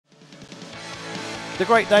the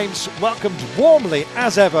great names welcomed warmly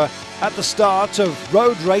as ever at the start of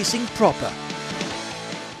road racing proper.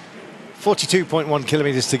 42.1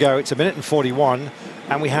 kilometres to go. It's 1:41,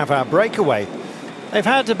 and we have our breakaway. They've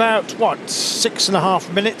had about, what,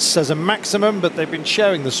 6.5 minutes as a maximum, but they've been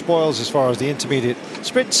sharing the spoils as far as the intermediate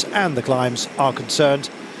sprints and the climbs are concerned.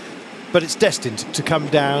 But it's destined to come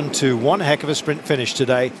down to one heck of a sprint finish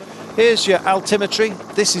today. Here's your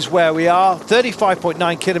altimetry. This is where we are.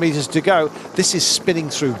 35.9 kilometres to go. This is spinning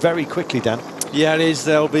through very quickly, Dan. Yeah, it is.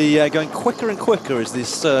 They'll be going quicker and quicker as this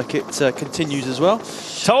circuit continues as well.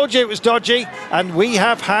 Told you it was dodgy, and we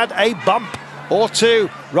have had a bump or two.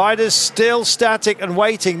 Riders still static and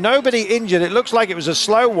waiting. Nobody injured. It looks like it was a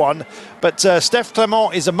slow one, but Steph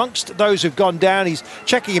Clement is amongst those who've gone down. He's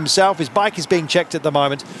checking himself. His bike is being checked at the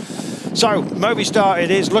moment. So Movistar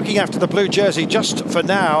it is, looking after the blue jersey just for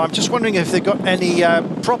now. I'm just wondering if they've got any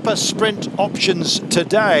proper sprint options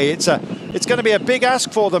today. It's going to be a big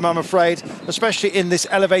ask for them, I'm afraid, especially in this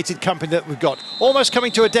elevated company that we've got. Almost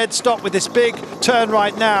coming to a dead stop with this big turn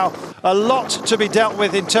right now. A lot to be dealt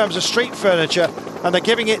with in terms of street furniture, and they're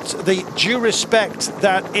giving it the due respect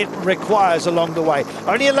that it requires along the way.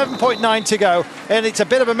 Only 11.9 to go, and it's a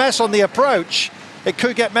bit of a mess on the approach. It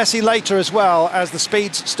could get messy later as well as the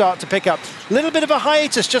speeds start to pick up. A little bit of a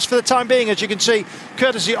hiatus just for the time being, as you can see,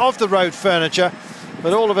 courtesy of the road furniture.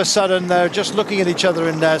 But all of a sudden, they're just looking at each other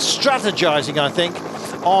and strategizing, I think,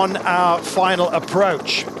 on our final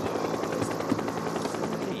approach.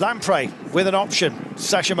 Lamprey with an option.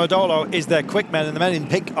 Sasha Modolo is their quick man, and the men in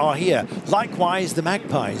pink are here. Likewise, the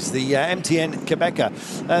Magpies, the MTN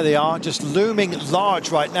Quebecer. There they are, just looming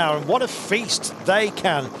large right now. And what a feast they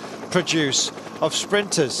can produce of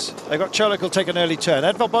sprinters. They've got Cholik will take an early turn.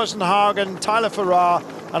 Edvald Bosenhagen, Tyler Farrar,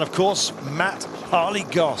 and of course, Matt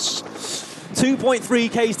Harley-Goss. 2.3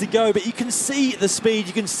 Ks to go, but you can see the speed.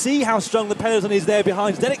 You can see how strong the peloton is there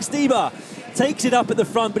behind. Zdenek Stybar takes it up at the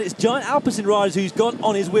front, but it's Giant Alpecin Riders who's gone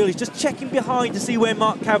on his wheel. He's just checking behind to see where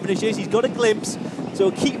Mark Cavendish is. He's got a glimpse, so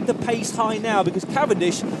he'll keep the pace high now because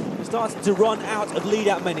Cavendish starting to run out of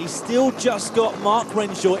lead-out men. He's still just got Mark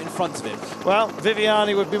Renshaw in front of him. Well,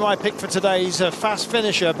 Viviani would be my pick for today's fast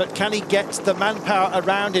finisher, but can he get the manpower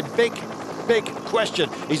around him? Big question.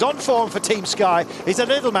 He's on form for Team Sky. He's a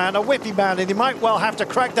little man, a whippy man, and he might well have to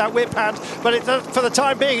crack that whip hand, but for the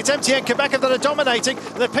time being, it's MTN Quebecer that are dominating.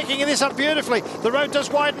 They're picking this up beautifully. The road does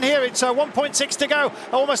widen here. It's 1.6 to go.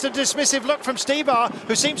 Almost a dismissive look from Stybar,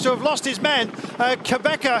 who seems to have lost his men.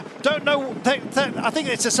 Quebecer don't know. I think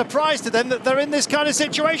it's a surprise to them that they're in this kind of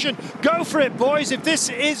situation. Go for it, boys. If this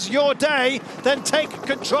is your day, then take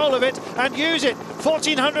control of it and use it.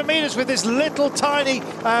 1,400 metres with this little tiny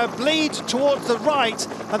bleed towards the right,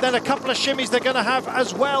 and then a couple of shimmies they're going to have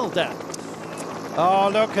as well, Dan. Oh,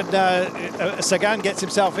 look, and Sagan gets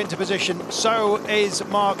himself into position. So is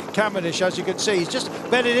Mark Cavendish, as you can see. He's just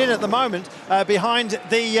bedded in at the moment behind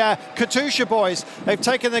the Katusha boys. They've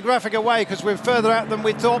taken the graphic away because we're further out than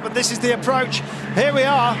we thought, but this is the approach. Here we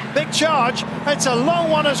are, big charge. It's a long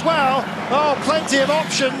one as well. Oh, plenty of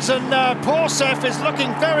options, and poor Seth is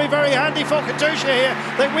looking very, very handy for Katusha here.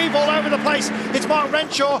 They weave all over the place. It's Mark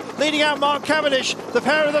Renshaw leading out Mark Cavendish. The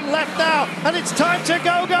pair of them left now, and it's time to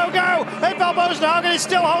go, go, go. Edvald Bosenhagen is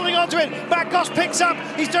still holding on to it. Backgoss picks up.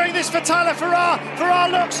 He's doing this for Tyler Farrar. Farrar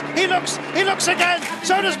looks, he looks again.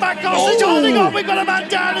 So does Backgoss. He's holding on. We've got a man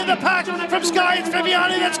down in the pack from Sky. It's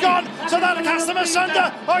Viviani that's gone. So that'll cast them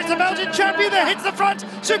asunder. Oh, it's the Belgian champion that hits the front.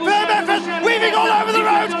 Superb effort. Weaving all over the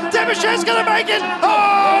road. Debusschere's going to make it.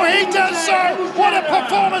 Oh, he does so. What a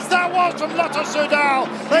performance that was from Lotto Soudal.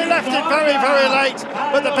 They left it very, very late,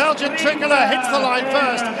 but the Belgian tricolor hits the line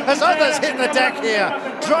first as others hit the deck here.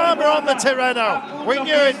 Drama on the Tirreno. We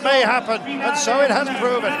knew it may happen, and so it has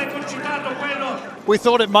proven. We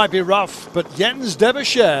thought it might be rough, but Jens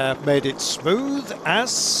Debusschere made it smooth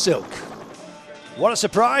as silk. What a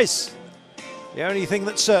surprise. The only thing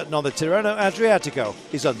that's certain on the Tirreno Adriatico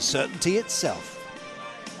is uncertainty itself.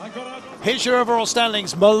 Here's your overall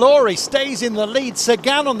standings. Malori stays in the lead.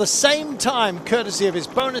 Sagan on the same time, courtesy of his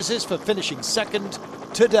bonuses for finishing second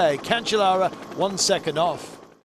today. Cancellara 1 second off.